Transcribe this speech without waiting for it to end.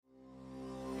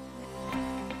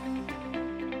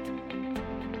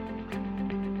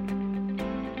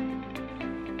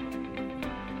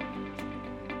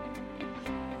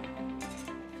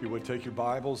would take your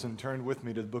Bibles and turn with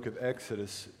me to the book of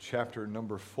Exodus, chapter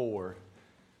number 4.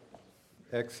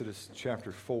 Exodus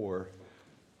chapter 4.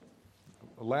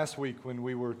 Last week when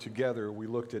we were together, we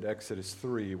looked at Exodus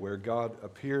 3, where God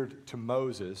appeared to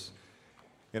Moses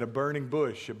in a burning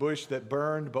bush, a bush that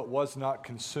burned but was not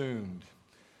consumed.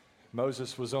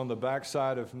 Moses was on the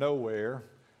backside of nowhere,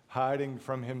 hiding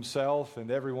from himself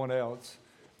and everyone else,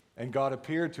 and God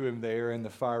appeared to him there in the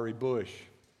fiery bush.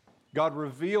 God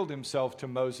revealed himself to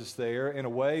Moses there in a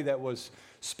way that was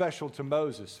special to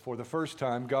Moses. For the first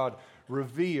time, God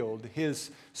revealed his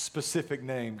specific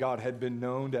name. God had been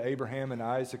known to Abraham and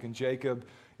Isaac and Jacob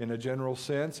in a general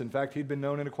sense. In fact, he'd been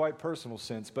known in a quite personal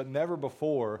sense, but never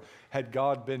before had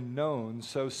God been known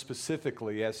so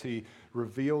specifically as he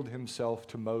revealed himself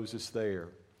to Moses there.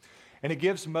 And he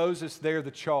gives Moses there the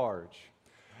charge.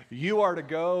 You are to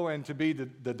go and to be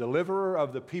the deliverer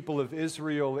of the people of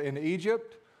Israel in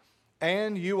Egypt,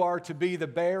 and you are to be the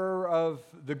bearer of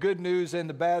the good news and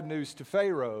the bad news to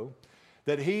Pharaoh,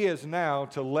 that he is now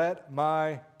to let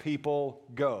my people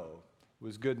go. It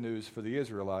was good news for the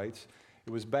Israelites. It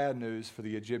was bad news for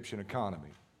the Egyptian economy.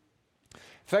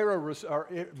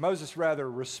 Moses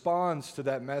responds to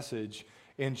that message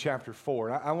in chapter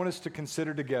 4. I want us to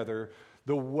consider together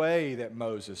the way that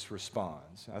Moses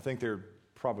responds. I think there are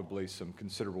probably some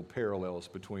considerable parallels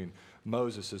between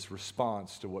Moses'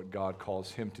 response to what God calls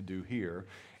him to do here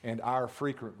and our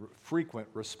frequent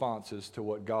responses to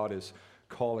what God is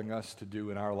calling us to do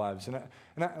in our lives. And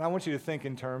I want you to think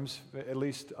in terms, at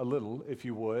least a little, if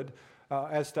you would,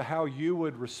 as to how you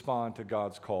would respond to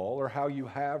God's call, or how you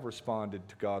have responded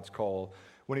to God's call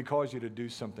when he calls you to do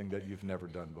something that you've never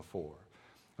done before.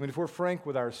 I mean, if we're frank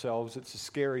with ourselves, it's a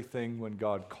scary thing when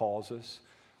God calls us.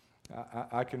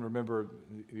 I can remember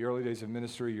the early days of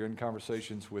ministry. You're in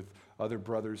conversations with other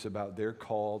brothers about their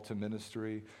call to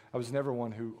ministry. I was never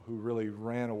one who really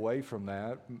ran away from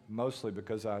that, mostly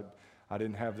because I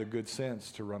didn't have the good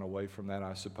sense to run away from that,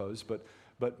 I suppose.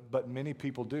 But many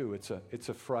people do. It's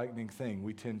a frightening thing.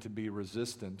 We tend to be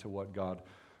resistant to what God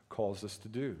calls us to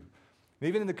do. And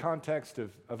even in the context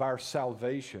of our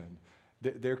salvation,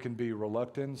 there can be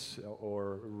reluctance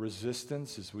or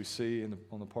resistance, as we see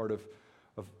on the part of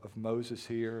Moses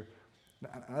here.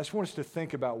 I just want us to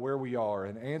think about where we are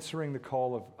in answering the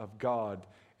call of God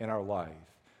in our life.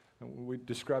 We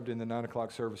described in the 9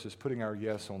 o'clock service as putting our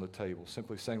yes on the table,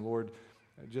 simply saying, Lord,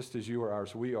 just as you are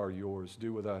ours, we are yours.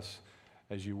 Do with us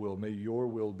as you will. May your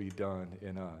will be done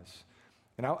in us.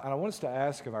 And I want us to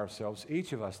ask of ourselves,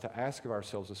 each of us to ask of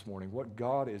ourselves this morning, what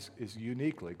God is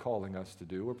uniquely calling us to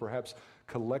do, or perhaps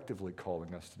collectively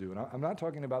calling us to do. And I'm not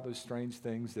talking about those strange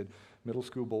things that middle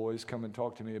school boys come and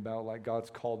talk to me about, like God's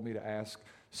called me to ask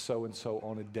so-and-so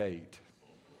on a date.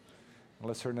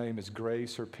 Unless her name is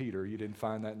Grace or Peter, you didn't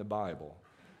find that in the Bible.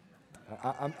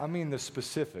 I mean the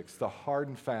specifics, the hard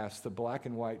and fast, the black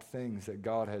and white things that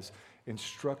God has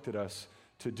instructed us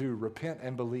to do. Repent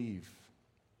and believe.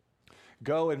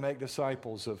 Go and make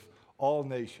disciples of all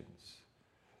nations.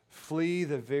 Flee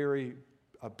the very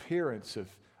appearance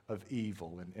of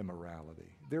evil and immorality.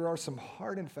 There are some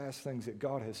hard and fast things that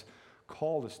God has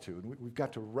called us to, and we've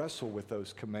got to wrestle with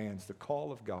those commands, the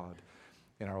call of God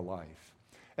in our life.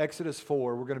 Exodus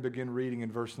 4, we're going to begin reading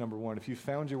in verse number 1. If you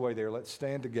found your way there, let's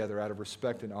stand together out of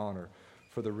respect and honor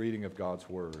for the reading of God's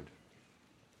word.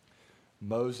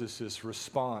 Moses'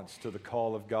 response to the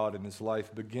call of God in his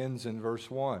life begins in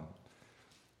verse 1.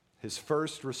 His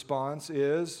first response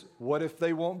is, what if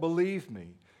they won't believe me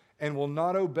and will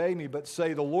not obey me, but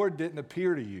say, the Lord didn't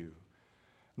appear to you?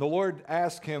 And the Lord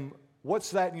asked him,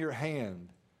 what's that in your hand?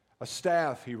 A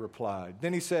staff, he replied.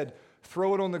 Then he said,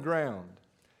 throw it on the ground.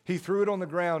 He threw it on the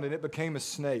ground, and it became a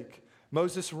snake.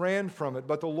 Moses ran from it,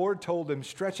 but the Lord told him,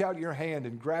 stretch out your hand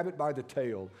and grab it by the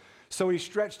tail. So he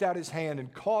stretched out his hand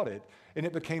and caught it, and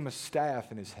it became a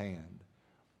staff in his hand.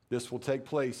 This will take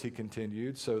place, he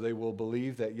continued, so they will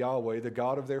believe that Yahweh, the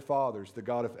God of their fathers, the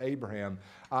God of Abraham,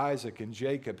 Isaac, and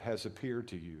Jacob, has appeared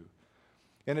to you.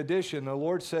 In addition, the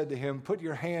Lord said to him, put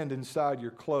your hand inside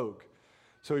your cloak.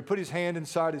 So he put his hand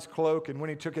inside his cloak, and when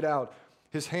he took it out,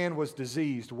 his hand was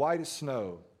diseased, white as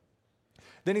snow.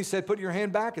 Then he said, put your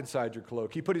hand back inside your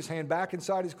cloak. He put his hand back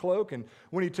inside his cloak, and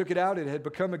when he took it out, it had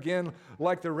become again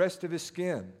like the rest of his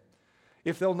skin.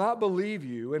 If they'll not believe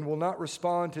you and will not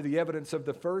respond to the evidence of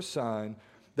the first sign,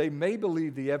 they may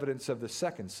believe the evidence of the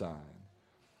second sign.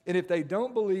 And if they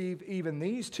don't believe even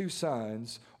these two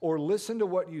signs or listen to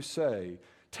what you say,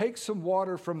 take some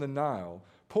water from the Nile,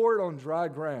 pour it on dry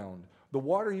ground. The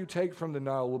water you take from the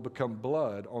Nile will become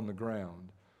blood on the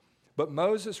ground. But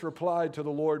Moses replied to the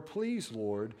Lord, "Please,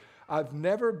 Lord, I've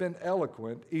never been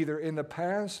eloquent, either in the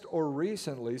past or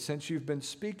recently, since you've been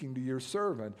speaking to your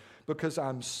servant, because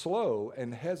I'm slow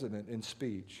and hesitant in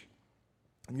speech."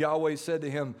 And Yahweh said to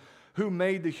him, "Who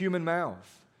made the human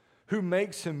mouth? Who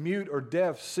makes him mute or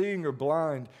deaf, seeing or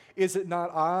blind? Is it not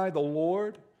I, the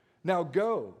Lord? Now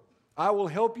go, I will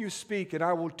help you speak, and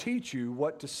I will teach you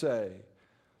what to say."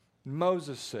 And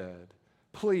Moses said,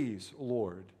 "Please,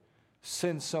 Lord,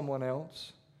 send someone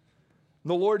else."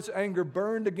 And the Lord's anger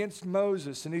burned against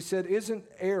Moses, and he said, "Isn't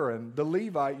Aaron the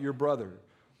Levite your brother?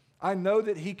 I know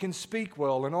that he can speak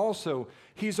well, and also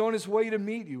he's on his way to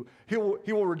meet you. He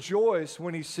will rejoice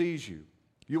when he sees you.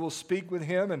 You will speak with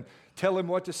him and tell him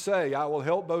what to say. I will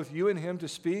help both you and him to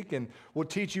speak, and will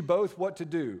teach you both what to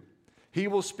do. He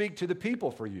will speak to the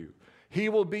people for you. He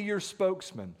will be your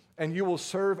spokesman, and you will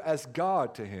serve as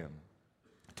God to him.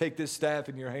 Take this staff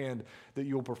in your hand that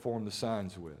you will perform the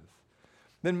signs with."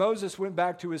 Then Moses went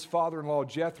back to his father-in-law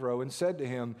Jethro and said to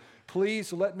him,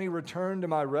 "Please let me return to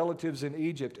my relatives in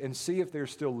Egypt and see if they're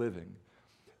still living."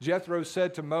 Jethro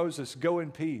said to Moses, "Go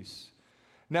in peace."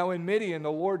 Now in Midian,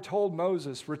 the Lord told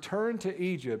Moses, "Return to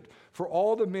Egypt, for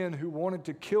all the men who wanted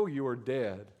to kill you are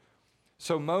dead."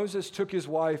 So Moses took his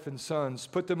wife and sons,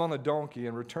 put them on a donkey,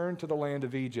 and returned to the land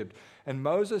of Egypt. And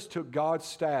Moses took God's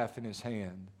staff in his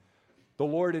hand. The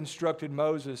Lord instructed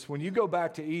Moses, "When you go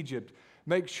back to Egypt,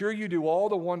 make sure you do all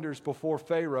the wonders before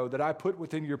Pharaoh that I put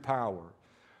within your power.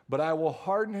 But I will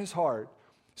harden his heart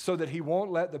so that he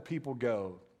won't let the people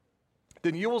go.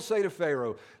 Then you will say to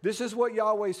Pharaoh, 'This is what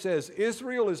Yahweh says,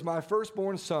 Israel is my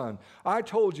firstborn son. I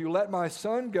told you, let my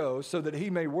son go so that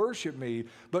he may worship me,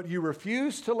 but you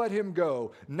refused to let him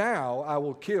go. Now I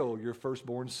will kill your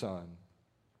firstborn son.'"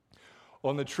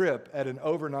 On the trip at an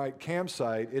overnight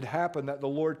campsite, it happened that the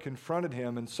Lord confronted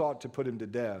him and sought to put him to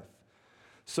death.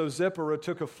 So Zipporah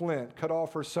took a flint, cut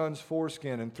off her son's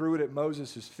foreskin, and threw it at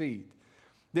Moses' feet.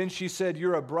 Then she said,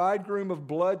 "You're a bridegroom of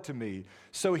blood to me."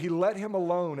 So he let him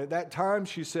alone. At that time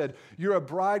she said, "You're a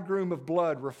bridegroom of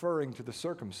blood," referring to the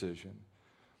circumcision.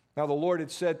 Now the Lord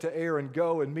had said to Aaron,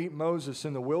 "Go and meet Moses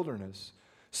in the wilderness."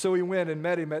 So he went and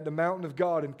met him at the mountain of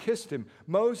God and kissed him.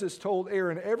 Moses told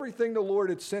Aaron everything the Lord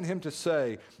had sent him to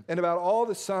say and about all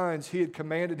the signs he had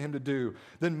commanded him to do.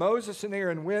 Then Moses and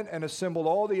Aaron went and assembled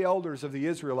all the elders of the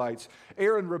Israelites.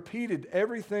 Aaron repeated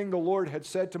everything the Lord had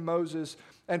said to Moses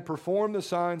and performed the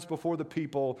signs before the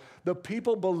people. The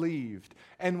people believed,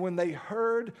 and when they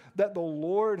heard that the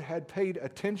Lord had paid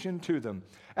attention to them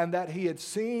and that he had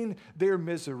seen their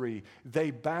misery,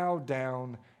 they bowed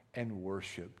down and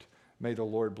worshiped. May the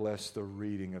Lord bless the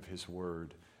reading of his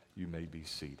word. You may be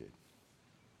seated.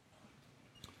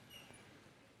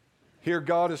 Here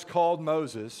God has called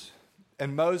Moses,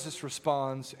 and Moses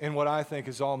responds in what I think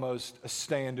is almost a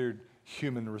standard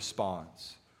human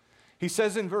response. He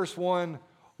says in verse 1,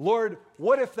 "Lord,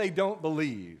 what if they don't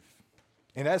believe?"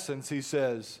 In essence, he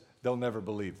says, they'll never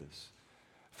believe this.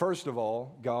 First of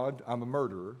all, God, I'm a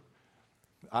murderer.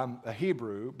 I'm a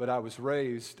Hebrew, but I was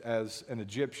raised as an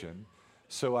Egyptian.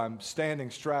 So I'm standing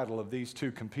straddle of these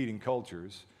two competing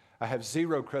cultures. I have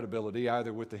zero credibility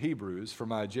either with the Hebrews for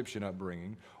my Egyptian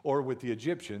upbringing or with the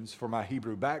Egyptians for my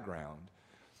Hebrew background.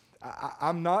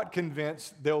 I'm not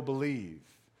convinced they'll believe.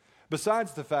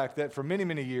 Besides the fact that for many,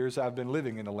 many years I've been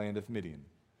living in the land of Midian.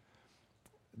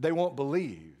 They won't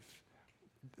believe.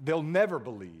 They'll never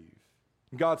believe.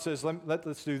 God says,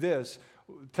 let's do this.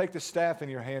 Take the staff in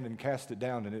your hand and cast it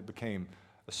down, and it became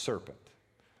a serpent.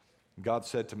 God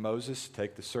said to Moses,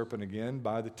 "Take the serpent again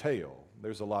by the tail."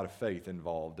 There's a lot of faith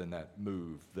involved in that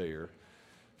move there.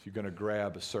 If you're going to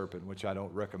grab a serpent, which I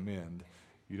don't recommend,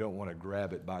 you don't want to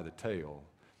grab it by the tail.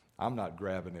 I'm not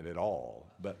grabbing it at all,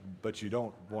 but you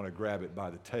don't want to grab it by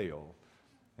the tail.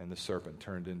 And the serpent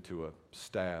turned into a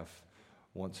staff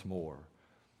once more.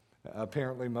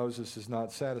 Apparently Moses is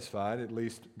not satisfied. At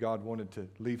least God wanted to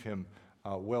leave him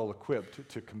well equipped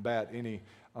to combat any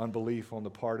unbelief on the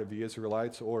part of the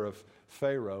Israelites or of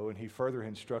Pharaoh, and he further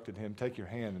instructed him, "Take your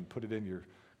hand and put it in your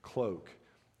cloak."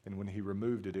 And when he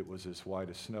removed it, it was as white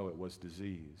as snow. It was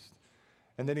diseased.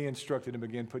 And then he instructed him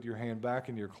again, "Put your hand back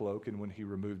in your cloak." And when he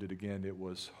removed it again, it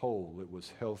was whole, it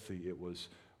was healthy, it was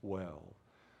well.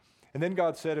 And then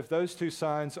God said, if those two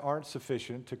signs aren't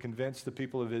sufficient to convince the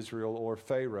people of Israel or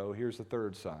Pharaoh, here's the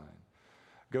third sign.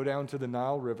 Go down to the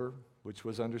Nile River, which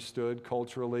was understood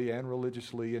culturally and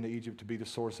religiously in Egypt to be the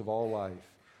source of all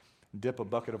life. Dip a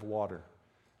bucket of water,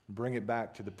 bring it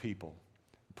back to the people.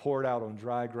 Pour it out on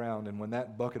dry ground, and when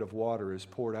that bucket of water is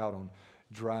poured out on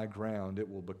dry ground, it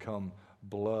will become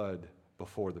blood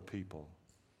before the people.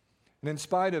 And in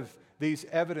spite of these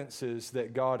evidences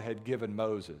that God had given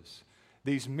Moses,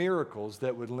 these miracles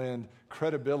that would lend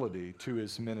credibility to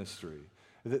his ministry,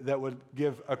 that would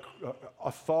give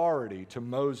authority to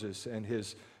Moses and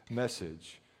his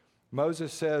message.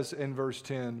 Moses says in verse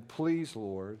 10, "Please,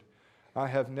 Lord, I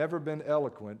have never been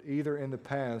eloquent either in the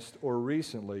past or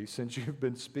recently since you've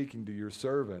been speaking to your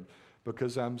servant,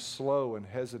 because I'm slow and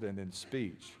hesitant in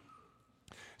speech."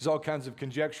 There's all kinds of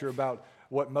conjecture about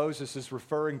what Moses is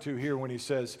referring to here when he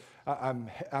says, I'm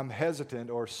hesitant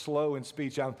or slow in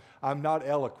speech. I'm not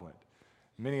eloquent.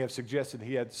 Many have suggested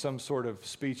he had some sort of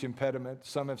speech impediment.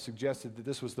 Some have suggested that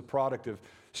this was the product of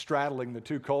straddling the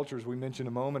two cultures we mentioned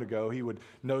a moment ago. He would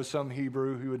know some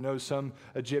Hebrew, he would know some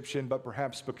Egyptian, but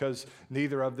perhaps because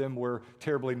neither of them were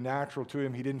terribly natural to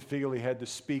him, he didn't feel he had the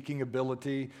speaking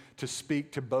ability to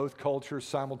speak to both cultures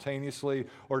simultaneously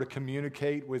or to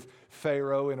communicate with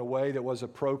Pharaoh in a way that was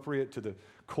appropriate to the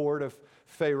court of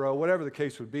Pharaoh. Whatever the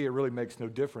case would be, it really makes no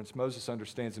difference. Moses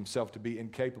understands himself to be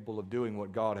incapable of doing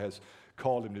what God has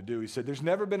called him to do. He said, "There's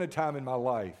never been a time in my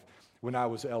life when I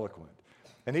was eloquent.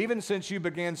 And even since you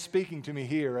began speaking to me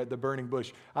here at the burning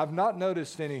bush, I've not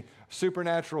noticed any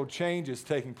supernatural changes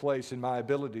taking place in my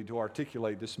ability to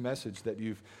articulate this message that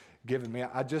you've given me.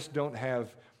 I just don't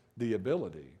have the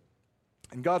ability."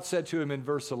 And God said to him in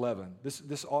verse 11,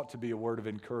 this ought to be a word of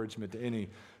encouragement to any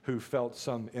who felt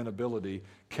some inability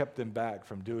kept them back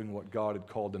from doing what God had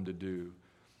called them to do.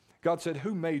 God said,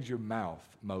 "Who made your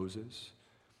mouth, Moses?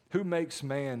 Who makes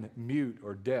man mute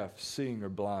or deaf, seeing or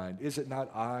blind? Is it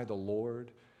not I, the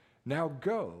Lord? Now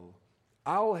go,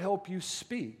 I'll help you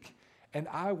speak, and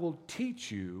I will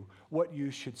teach you what you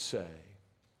should say."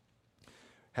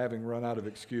 Having run out of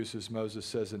excuses, Moses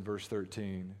says in verse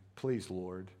 13, "Please,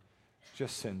 Lord,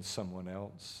 just send someone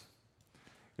else."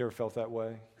 You ever felt that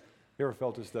way? You ever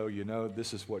felt as though,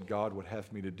 this is what God would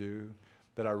have me to do,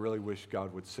 but I really wish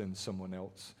God would send someone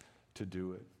else to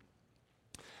do it?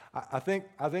 I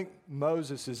think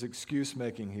Moses' excuse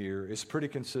making here is pretty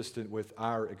consistent with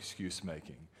our excuse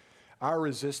making. Our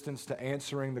resistance to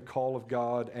answering the call of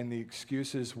God and the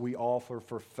excuses we offer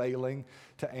for failing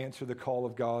to answer the call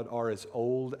of God are as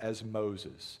old as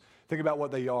Moses. Think about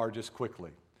what they are just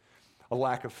quickly. A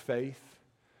lack of faith.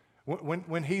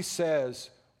 When he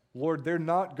says, "Lord, they're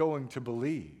not going to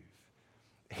believe,"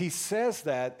 he says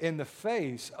that in the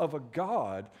face of a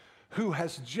God who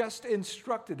has just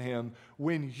instructed him,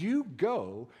 when you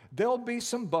go, there'll be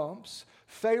some bumps.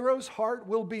 Pharaoh's heart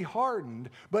will be hardened,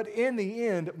 but in the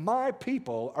end, my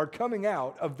people are coming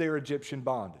out of their Egyptian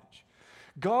bondage.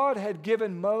 God had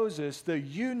given Moses the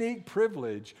unique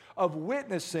privilege of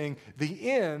witnessing the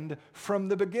end from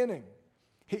the beginning.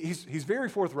 He's very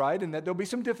forthright in that there'll be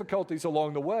some difficulties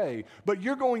along the way, but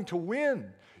you're going to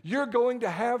win. You're going to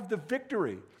have the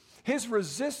victory. His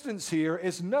resistance here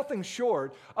is nothing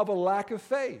short of a lack of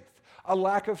faith, a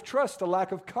lack of trust, a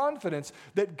lack of confidence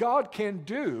that God can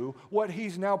do what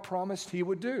he's now promised he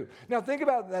would do. Now think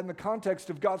about that in the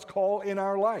context of God's call in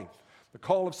our life. The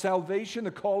call of salvation, the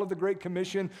call of the Great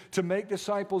Commission to make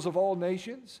disciples of all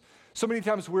nations. So many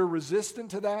times we're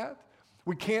resistant to that.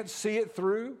 We can't see it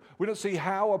through. We don't see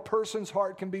how a person's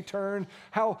heart can be turned,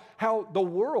 how the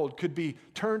world could be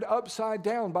turned upside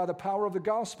down by the power of the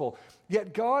gospel.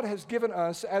 Yet God has given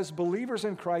us as believers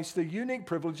in Christ the unique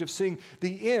privilege of seeing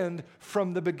the end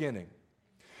from the beginning.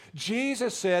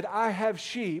 Jesus said, "I have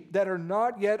sheep that are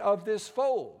not yet of this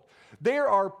fold." There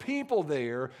are people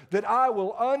there that I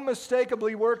will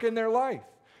unmistakably work in their life.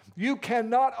 You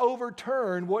cannot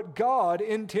overturn what God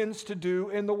intends to do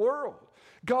in the world.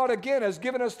 God, again, has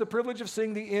given us the privilege of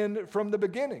seeing the end from the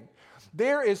beginning.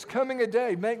 There is coming a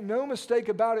day, make no mistake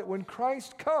about it, when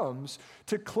Christ comes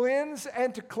to cleanse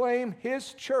and to claim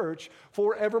his church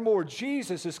forevermore.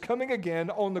 Jesus is coming again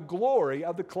on the glory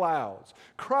of the clouds.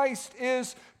 Christ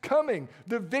is coming.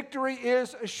 The victory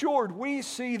is assured. We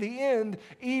see the end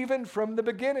even from the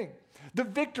beginning. The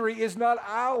victory is not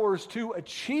ours to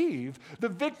achieve. The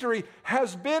victory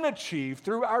has been achieved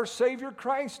through our Savior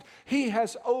Christ. He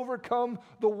has overcome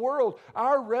the world.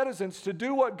 Our reticence to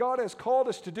do what God has called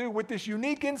us to do with this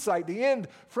unique insight, the end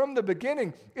from the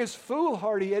beginning, is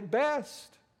foolhardy at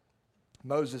best.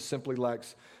 Moses simply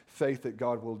lacks faith that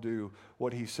God will do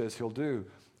what he says he'll do.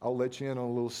 I'll let you in on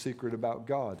a little secret about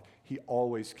God. He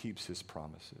always keeps his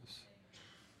promises.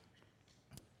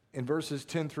 In verses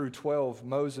 10 through 12,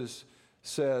 Moses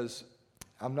says,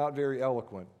 "I'm not very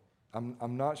eloquent.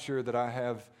 I'm not sure that I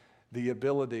have the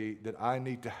ability that I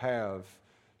need to have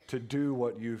to do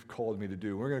what you've called me to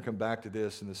do." We're going to come back to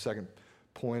this in the second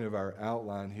point of our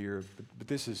outline here, but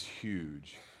this is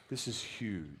huge. This is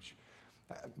huge.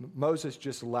 Moses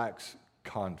just lacks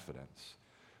confidence.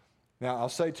 Now, I'll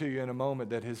say to you in a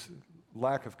moment that his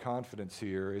lack of confidence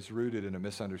here is rooted in a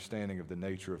misunderstanding of the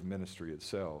nature of ministry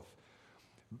itself.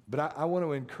 But I want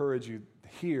to encourage you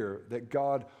here that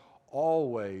God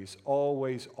always,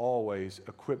 always, always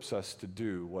equips us to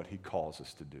do what He calls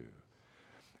us to do.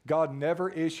 God never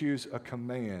issues a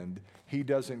command He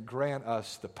doesn't grant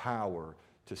us the power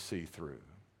to see through.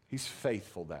 He's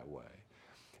faithful that way.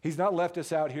 He's not left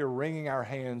us out here wringing our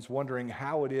hands, wondering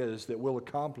how it is that we'll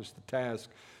accomplish the task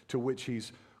to which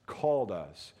He's called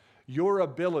us. Your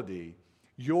ability,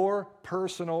 your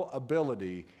personal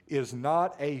ability, is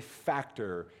not a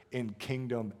factor in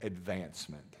kingdom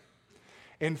advancement.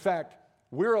 In fact,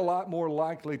 we're a lot more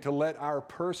likely to let our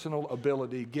personal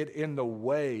ability get in the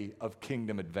way of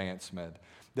kingdom advancement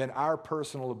than our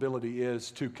personal ability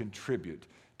is to contribute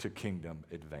to kingdom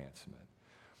advancement.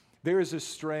 There is a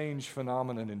strange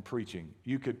phenomenon in preaching.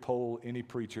 You could poll any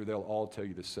preacher, they'll all tell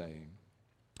you the same.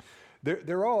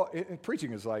 They're all,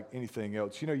 preaching is like anything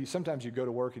else. You know, sometimes you go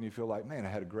to work and you feel like, man, I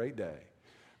had a great day.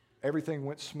 Everything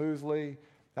went smoothly.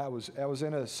 I was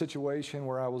in a situation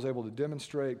where I was able to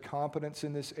demonstrate competence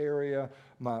in this area.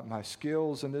 My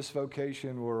skills in this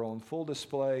vocation were on full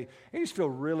display. And you just feel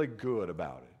really good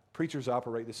about it. Preachers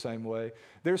operate the same way.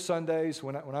 There's Sundays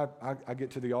when I get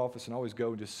to the office and I always go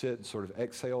and just sit and sort of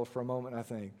exhale for a moment. And I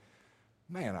think,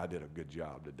 man, I did a good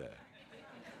job today.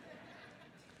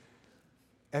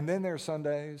 And then there are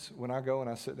Sundays when I go and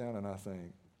I sit down and I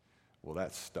think, well,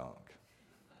 that stunk.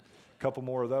 A couple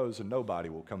more of those and nobody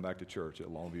will come back to church at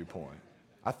Longview Point.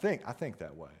 I think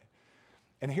that way.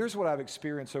 And here's what I've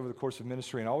experienced over the course of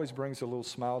ministry, and it always brings a little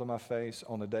smile to my face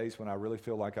on the days when I really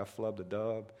feel like I flubbed a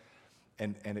dub,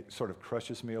 and it sort of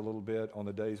crushes me a little bit on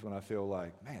the days when I feel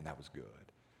like, man, that was good.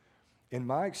 In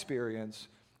my experience,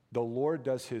 the Lord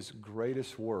does His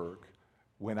greatest work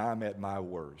when I'm at my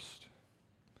worst.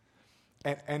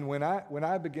 And when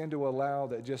I begin to allow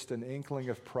that just an inkling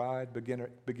of pride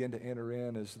begin to enter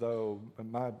in, as though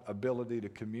my ability to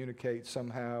communicate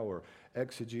somehow or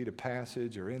exegete a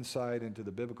passage or insight into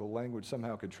the biblical language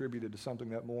somehow contributed to something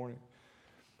that morning,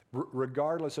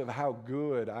 regardless of how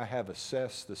good I have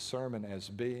assessed the sermon as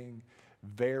being,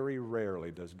 very rarely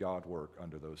does God work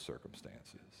under those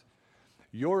circumstances.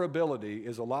 Your ability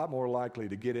is a lot more likely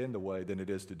to get in the way than it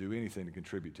is to do anything to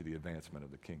contribute to the advancement of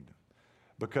the kingdom.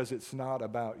 Because it's not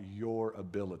about your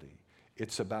ability.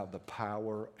 It's about the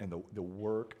power and the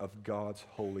work of God's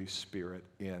Holy Spirit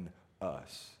in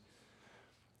us.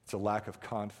 It's a lack of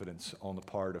confidence on the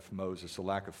part of Moses, a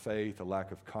lack of faith, a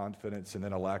lack of confidence, and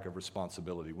then a lack of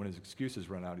responsibility. When his excuses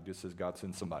run out, he just says, God,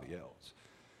 send somebody else.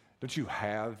 Don't you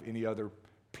have any other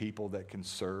people that can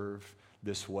serve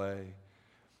this way?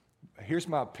 Here's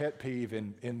my pet peeve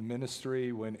in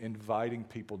ministry when inviting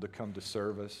people to come to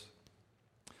service.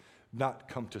 Not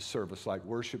come to service like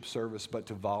worship service, but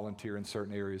to volunteer in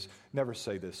certain areas. Never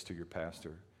say this to your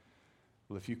pastor.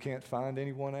 Well, if you can't find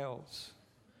anyone else,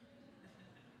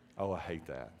 oh, I hate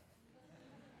that.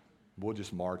 We'll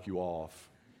just mark you off,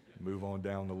 move on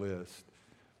down the list.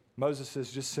 Moses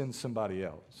says, just send somebody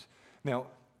else. Now,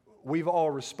 we've all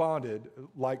responded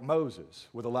like Moses,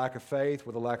 with a lack of faith,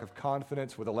 with a lack of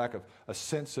confidence, with a lack of a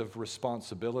sense of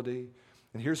responsibility.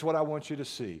 And here's what I want you to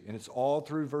see, and it's all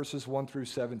through verses 1 through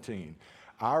 17.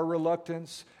 Our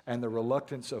reluctance and the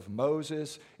reluctance of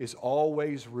Moses is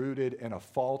always rooted in a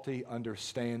faulty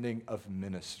understanding of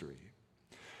ministry.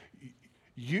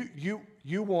 You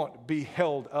won't be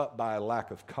held up by a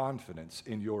lack of confidence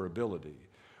in your ability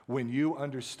when you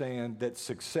understand that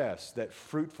success, that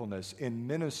fruitfulness in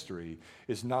ministry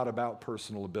is not about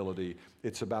personal ability,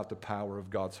 it's about the power of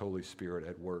God's Holy Spirit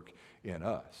at work in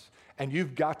us. And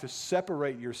you've got to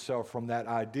separate yourself from that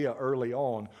idea early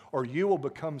on, or you will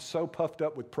become so puffed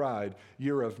up with pride,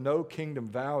 you're of no kingdom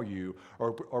value,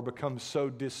 or become so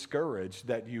discouraged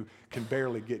that you can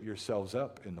barely get yourselves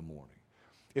up in the morning.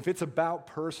 If it's about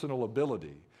personal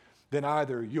ability, then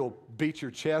either you'll beat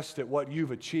your chest at what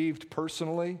you've achieved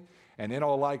personally, and in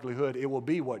all likelihood, it will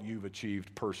be what you've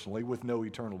achieved personally with no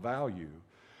eternal value.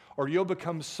 Or you'll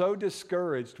become so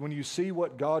discouraged when you see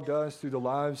what God does through the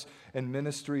lives and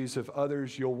ministries of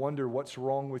others, you'll wonder what's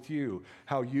wrong with you,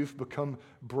 how you've become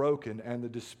broken, and the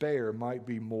despair might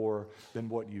be more than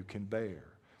what you can bear.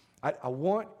 I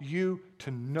want you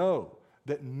to know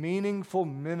that meaningful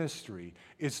ministry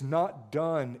is not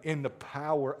done in the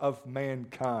power of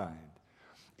mankind.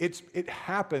 It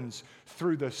happens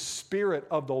through the Spirit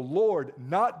of the Lord,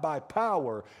 not by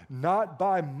power, not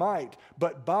by might,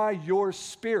 but by your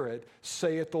Spirit,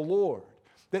 saith the Lord.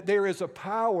 that there is a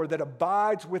power that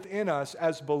abides within us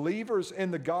as believers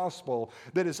in the gospel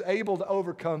that is able to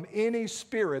overcome any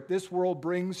spirit this world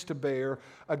brings to bear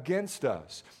against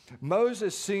us.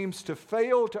 Moses seems to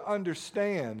fail to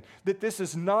understand that this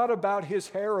is not about his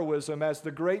heroism as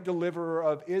the great deliverer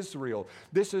of Israel.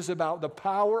 This is about the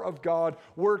power of God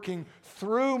working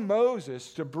through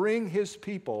Moses to bring his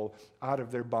people out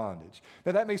of their bondage.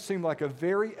 Now, that may seem like a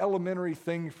very elementary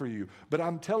thing for you, but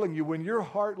I'm telling you, when your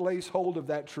heart lays hold of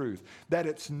that truth, that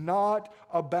it's not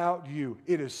about you,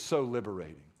 it is so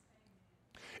liberating.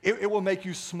 It will make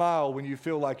you smile when you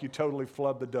feel like you totally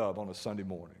flubbed the dub on a Sunday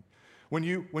morning. When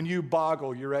you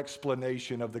boggle your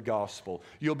explanation of the gospel,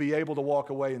 you'll be able to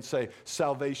walk away and say,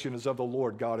 salvation is of the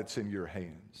Lord God, it's in your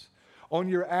hands. On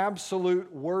your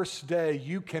absolute worst day,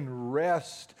 you can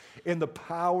rest in the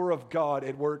power of God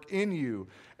at work in you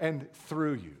and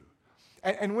through you.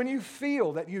 And when you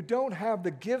feel that you don't have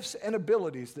the gifts and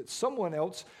abilities that someone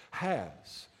else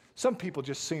has, some people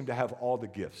just seem to have all the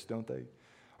gifts, don't they?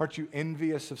 Aren't you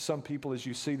envious of some people as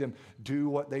you see them do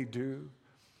what they do?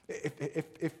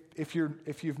 If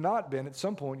you've not been, at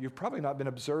some point, you've probably not been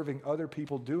observing other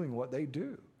people doing what they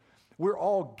do. We're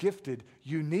all gifted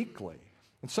uniquely.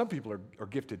 And some people are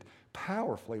gifted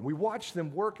powerfully. We watch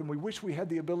them work, and we wish we had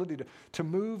the ability to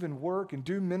move and work and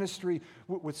do ministry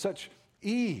with such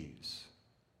ease.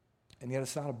 And yet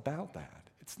it's not about that.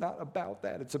 It's not about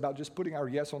that. It's about just putting our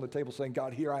yes on the table, saying,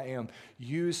 God, here I am.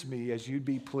 Use me as you'd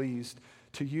be pleased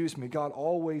to use me. God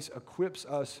always equips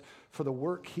us for the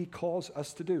work he calls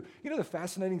us to do. You know the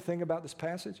fascinating thing about this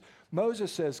passage?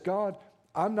 Moses says, God,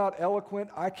 I'm not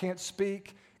eloquent. I can't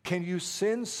speak. Can you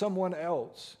send someone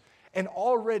else? And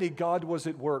already God was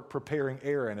at work preparing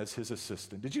Aaron as his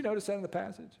assistant. Did you notice that in the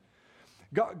passage?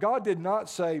 God did not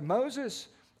say, Moses,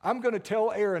 I'm going to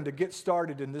tell Aaron to get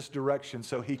started in this direction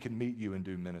so he can meet you and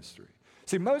do ministry.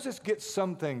 See, Moses gets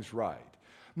some things right.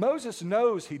 Moses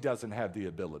knows he doesn't have the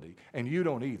ability, and you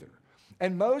don't either.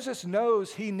 And Moses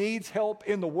knows he needs help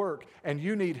in the work, and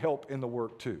you need help in the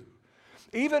work too.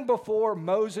 Even before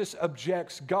Moses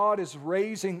objects, God is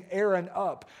raising Aaron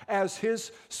up as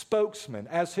his spokesman,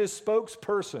 as his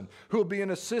spokesperson, who will be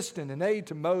an assistant and aid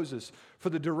to Moses for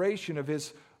the duration of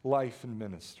his life and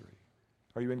ministry.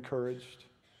 Are you encouraged?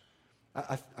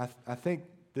 I think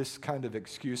this kind of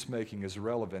excuse making is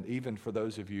relevant even for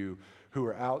those of you who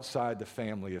are outside the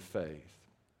family of faith.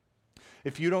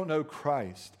 If you don't know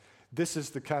Christ, this is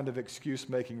the kind of excuse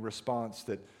making response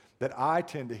that I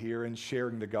tend to hear in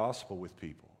sharing the gospel with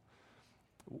people.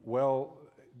 Well,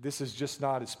 this is just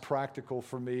not as practical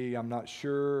for me. I'm not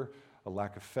sure, a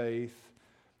lack of faith.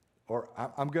 Or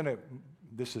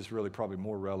this is really probably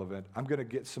more relevant, I'm going to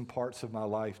get some parts of my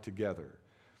life together.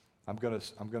 I'm going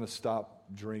to stop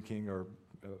drinking or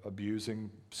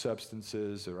abusing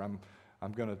substances, or I'm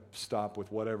going to stop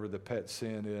with whatever the pet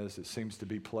sin is that seems to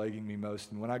be plaguing me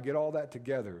most. And when I get all that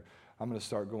together, I'm going to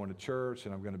start going to church,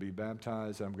 and I'm going to be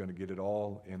baptized, and I'm going to get it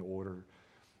all in order.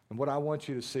 And what I want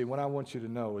you to see, what I want you to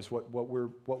know is what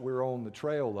we're on the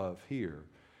trail of here,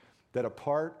 that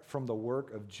apart from the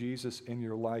work of Jesus in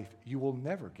your life, you will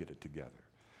never get it together.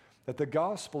 That the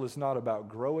gospel is not about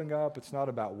growing up, it's not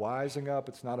about wising up,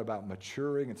 it's not about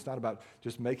maturing, it's not about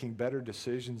just making better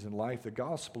decisions in life. The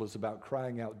gospel is about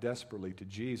crying out desperately to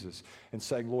Jesus and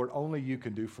saying, Lord, only you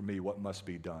can do for me what must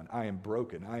be done. I am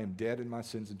broken, I am dead in my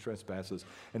sins and trespasses,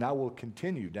 and I will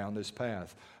continue down this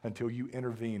path until you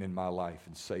intervene in my life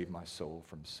and save my soul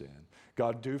from sin.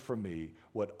 God, do for me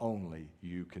what only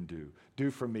you can do. Do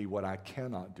for me what I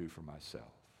cannot do for myself.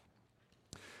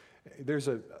 There's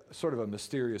a sort of a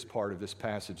mysterious part of this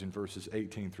passage in verses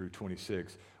 18 through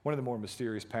 26, one of the more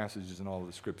mysterious passages in all of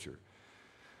the Scripture.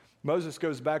 Moses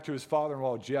goes back to his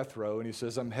father-in-law Jethro, and he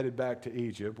says, I'm headed back to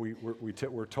Egypt.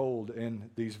 We're told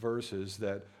in these verses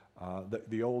that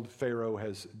the old Pharaoh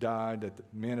has died, that the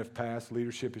men have passed,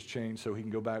 leadership has changed, so he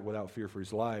can go back without fear for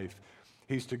his life.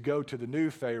 He's to go to the new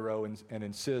Pharaoh and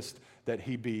insist that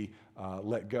he be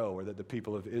let go, or that the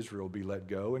people of Israel be let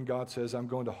go. And God says, I'm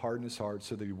going to harden his heart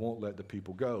so that he won't let the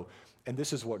people go. And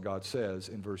this is what God says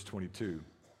in verse 22.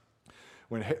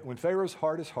 When Pharaoh's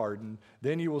heart is hardened,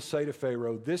 then you will say to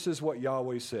Pharaoh, this is what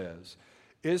Yahweh says,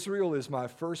 Israel is my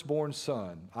firstborn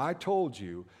son. I told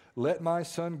you, let my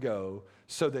son go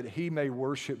so that he may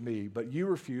worship me, but you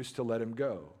refuse to let him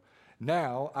go.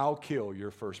 Now I'll kill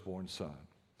your firstborn son.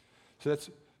 So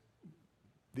that's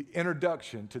the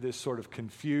introduction to this sort of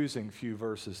confusing few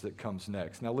verses that comes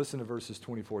next. Now listen to verses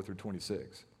 24 through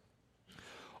 26.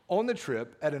 On the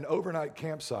trip, at an overnight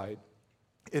campsite,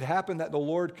 it happened that the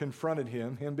Lord confronted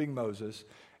him being Moses,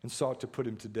 and sought to put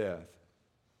him to death.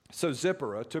 So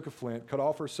Zipporah took a flint, cut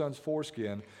off her son's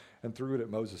foreskin, and threw it at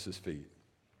Moses' feet.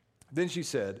 Then she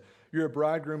said, "You're a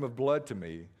bridegroom of blood to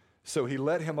me." So he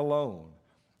let him alone.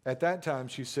 At that time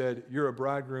she said, "You're a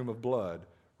bridegroom of blood,"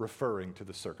 referring to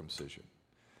the circumcision.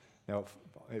 Now,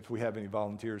 if we have any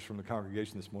volunteers from the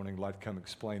congregation this morning who'd like to come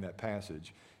explain that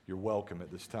passage, you're welcome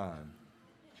at this time.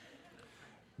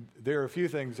 There are a few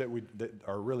things that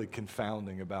are really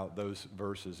confounding about those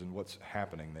verses and what's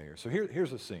happening there. So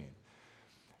here's the scene.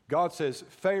 God says,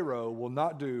 Pharaoh will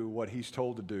not do what he's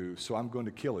told to do, so I'm going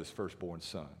to kill his firstborn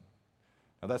son.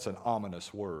 Now, that's an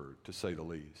ominous word, to say the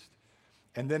least.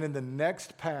 And then in the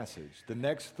next passage, the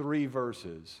next 3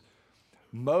 verses,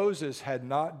 Moses had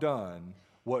not done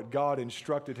what God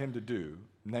instructed him to do,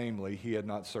 namely, he had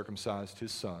not circumcised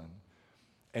his son,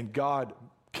 and God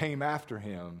came after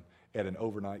him at an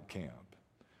overnight camp.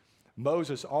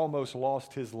 Moses almost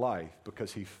lost his life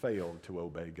because he failed to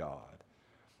obey God.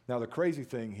 Now, the crazy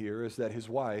thing here is that his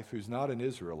wife, who's not an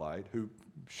Israelite, who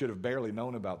should have barely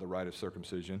known about the rite of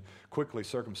circumcision, quickly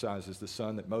circumcises the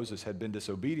son that Moses had been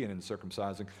disobedient in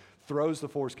circumcising, throws the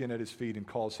foreskin at his feet, and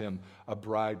calls him a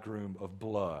bridegroom of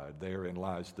blood. Therein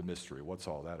lies the mystery. What's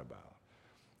all that about?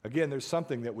 Again, there's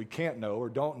something that we can't know or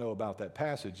don't know about that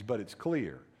passage, but it's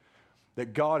clear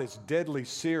that God is deadly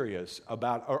serious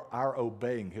about our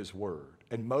obeying his word,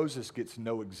 and Moses gets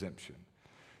no exemption.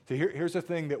 So here's the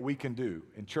thing that we can do,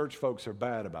 and church folks are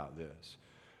bad about this.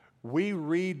 We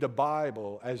read the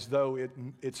Bible as though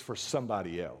it's for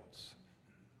somebody else.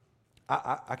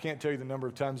 I can't tell you the number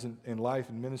of times in life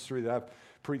and ministry that I've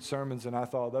preached sermons and I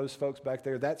thought, those folks back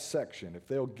there, that section, if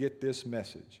they'll get this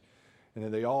message, and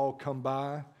then they all come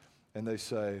by and they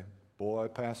say, "Boy,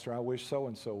 Pastor, I wish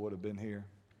so-and-so would have been here.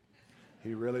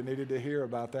 He really needed to hear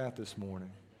about that this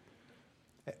morning."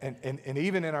 And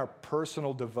even in our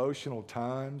personal devotional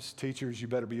times, teachers, you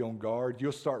better be on guard.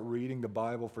 You'll start reading the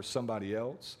Bible for somebody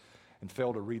else and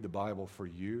fail to read the Bible for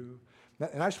you.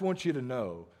 And I just want you to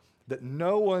know that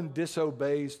no one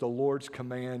disobeys the Lord's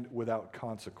command without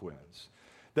consequence.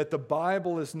 That the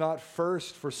Bible is not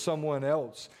first for someone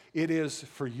else, it is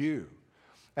for you.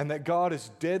 And that God is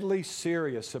deadly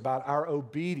serious about our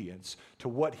obedience to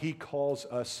what he calls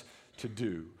us to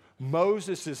do.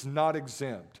 Moses is not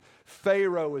exempt.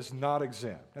 Pharaoh is not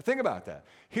exempt. Now think about that.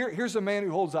 Here's a man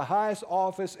who holds the highest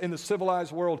office in the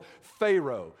civilized world,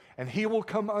 Pharaoh, and he will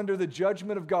come under the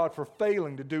judgment of God for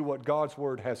failing to do what God's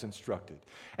word has instructed.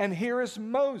 And here is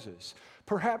Moses,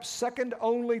 perhaps second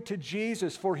only to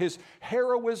Jesus for his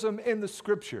heroism in the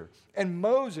scripture. And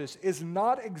Moses is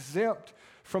not exempt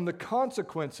from the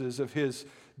consequences of his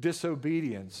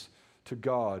disobedience to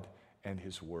God and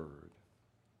his word.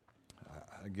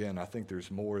 Again, I think there's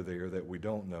more there that we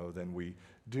don't know than we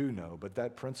do know, but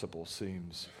that principle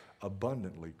seems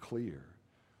abundantly clear.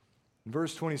 In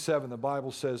verse 27, the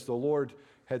Bible says, "The Lord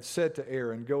had said to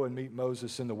Aaron, 'Go and meet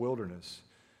Moses in the wilderness.'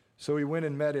 So he went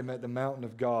and met him at the mountain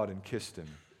of God and kissed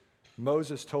him.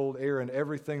 Moses told Aaron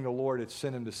everything the Lord had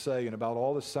sent him to say and about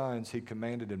all the signs he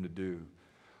commanded him to do.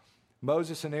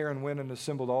 Moses and Aaron went and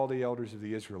assembled all the elders of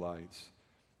the Israelites.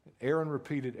 Aaron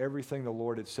repeated everything the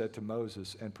Lord had said to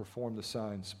Moses and performed the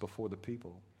signs before the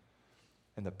people.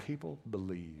 And the people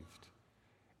believed.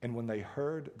 And when they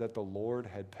heard that the Lord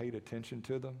had paid attention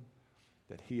to them,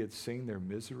 that he had seen their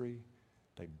misery,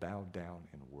 they bowed down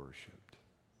and worshiped."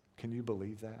 Can you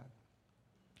believe that?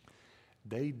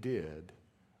 They did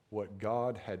what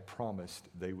God had promised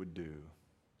they would do,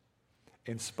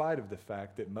 in spite of the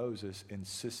fact that Moses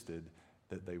insisted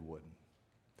that they wouldn't.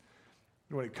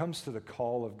 When it comes to the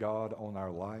call of God on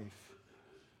our life,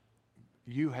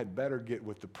 you had better get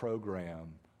with the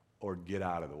program or get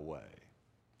out of the way.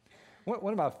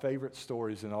 One of my favorite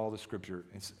stories in all the scripture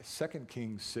is 2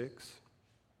 Kings 6.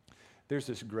 There's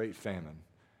this great famine,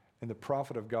 and the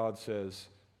prophet of God says,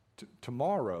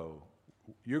 "Tomorrow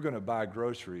you're going to buy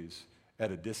groceries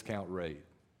at a discount rate.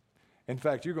 In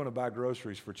fact, you're going to buy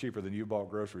groceries for cheaper than you bought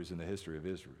groceries in the history of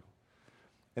Israel."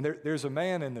 And there's a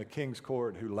man in the king's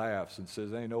court who laughs and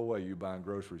says, "Ain't no way you buying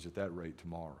groceries at that rate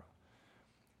tomorrow."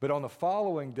 But on the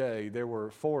following day, there were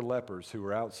 4 lepers who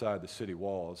were outside the city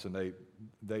walls, and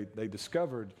they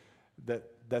discovered that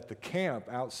the camp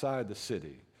outside the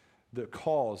city, the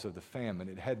cause of the famine,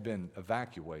 it had been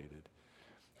evacuated.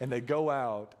 And they go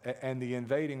out, and the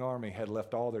invading army had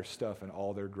left all their stuff and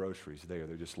all their groceries there.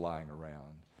 They're just lying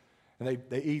around. And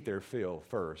they eat their fill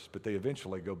first, but they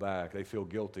eventually go back. They feel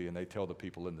guilty, and they tell the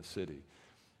people in the city,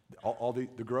 all the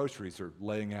groceries are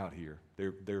laying out here.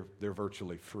 They're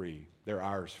virtually free. They're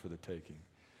ours for the taking.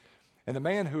 And the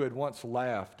man who had once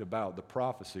laughed about the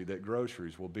prophecy that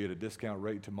groceries will be at a discount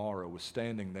rate tomorrow was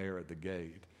standing there at the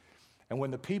gate. And when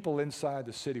the people inside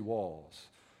the city walls,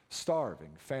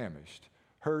 starving, famished,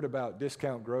 heard about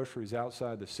discount groceries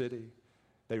outside the city,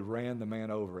 they ran the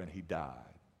man over and he died.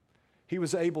 He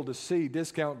was able to see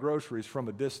discount groceries from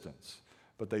a distance,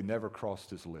 but they never crossed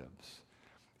his lips.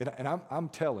 And I'm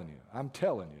telling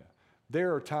you,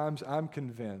 there are times I'm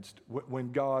convinced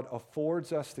when God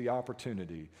affords us the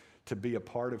opportunity to be a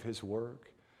part of his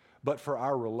work, but for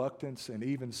our reluctance and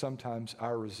even sometimes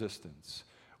our resistance,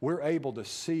 we're able to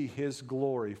see his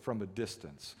glory from a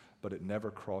distance, but it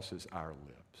never crosses our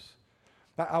lips.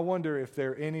 Now, I wonder if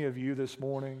there are any of you this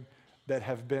morning that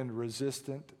have been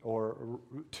resistant or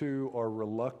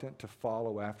reluctant to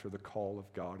follow after the call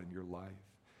of God in your life.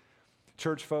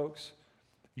 Church folks,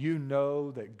 you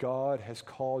know that God has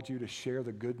called you to share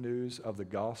the good news of the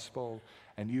gospel,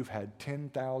 and you've had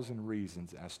 10,000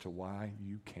 reasons as to why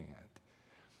you can't.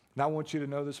 And I want you to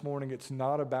know this morning, it's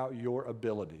not about your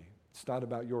ability. It's not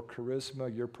about your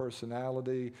charisma, your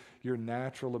personality, your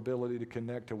natural ability to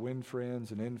connect, to win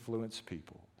friends and influence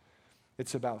people.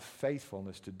 It's about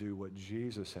faithfulness to do what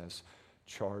Jesus has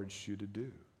charged you to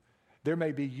do. There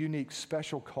may be unique,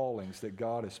 special callings that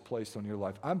God has placed on your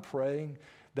life. I'm praying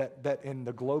that in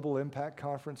the Global Impact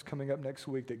Conference coming up next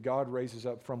week, that God raises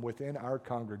up from within our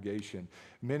congregation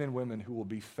men and women who will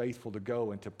be faithful to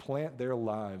go and to plant their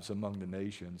lives among the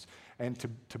nations and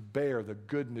to bear the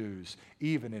good news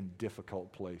even in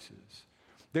difficult places.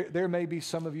 There may be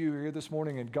some of you here this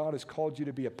morning and God has called you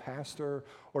to be a pastor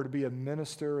or to be a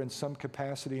minister in some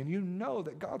capacity, and you know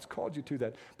that God's called you to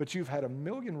that, but you've had a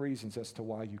million reasons as to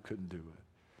why you couldn't do it.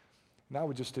 And I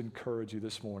would just encourage you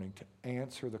this morning to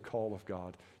answer the call of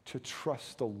God, to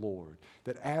trust the Lord,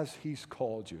 that as he's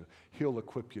called you, he'll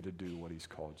equip you to do what he's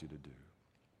called you to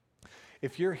do.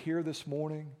 If you're here this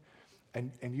morning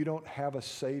and you don't have a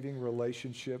saving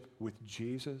relationship with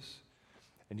Jesus,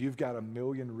 and you've got a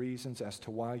million reasons as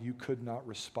to why you could not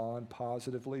respond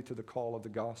positively to the call of the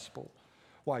gospel,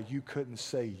 why you couldn't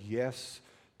say yes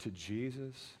to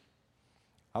Jesus,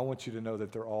 I want you to know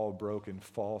that they're all broken,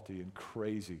 faulty, and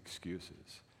crazy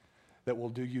excuses that will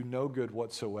do you no good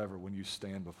whatsoever when you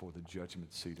stand before the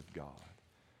judgment seat of God.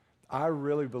 I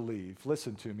really believe,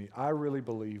 listen to me, I really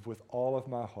believe with all of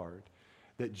my heart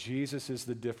that Jesus is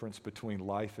the difference between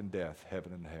life and death,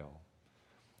 heaven and hell.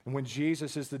 And when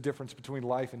Jesus is the difference between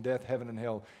life and death, heaven and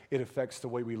hell, it affects the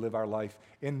way we live our life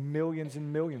in millions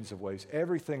and millions of ways.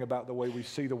 Everything about the way we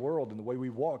see the world and the way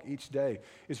we walk each day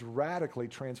is radically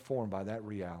transformed by that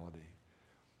reality.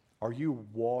 Are you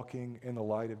walking in the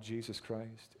light of Jesus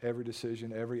Christ? Every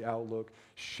decision, every outlook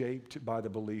shaped by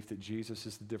the belief that Jesus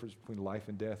is the difference between life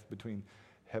and death, between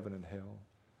heaven and hell.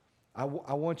 I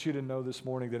want you to know this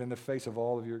morning that in the face of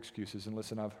all of your excuses, and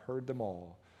listen, I've heard them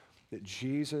all, that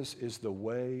Jesus is the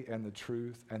way and the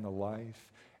truth and the life,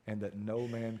 and that no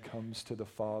man comes to the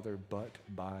Father but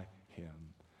by him.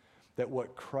 That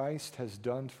what Christ has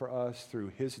done for us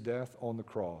through his death on the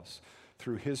cross,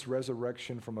 through his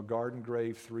resurrection from a garden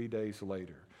grave 3 days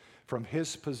later, from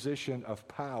his position of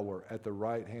power at the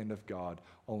right hand of God,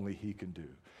 only he can do.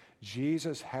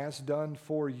 Jesus has done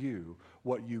for you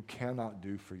what you cannot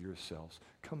do for yourselves.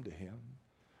 Come to him.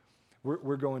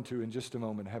 We're going to, in just a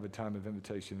moment, have a time of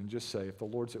invitation and just say, if the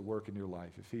Lord's at work in your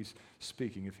life, if he's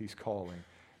speaking, if he's calling,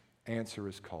 answer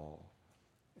his call.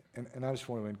 And I just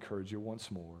want to encourage you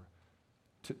once more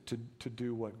to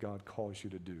do what God calls you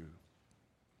to do,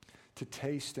 to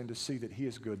taste and to see that he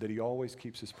is good, that he always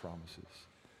keeps his promises,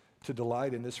 to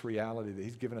delight in this reality that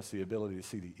he's given us the ability to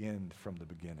see the end from the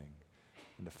beginning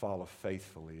and to follow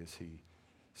faithfully as he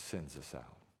sends us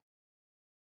out.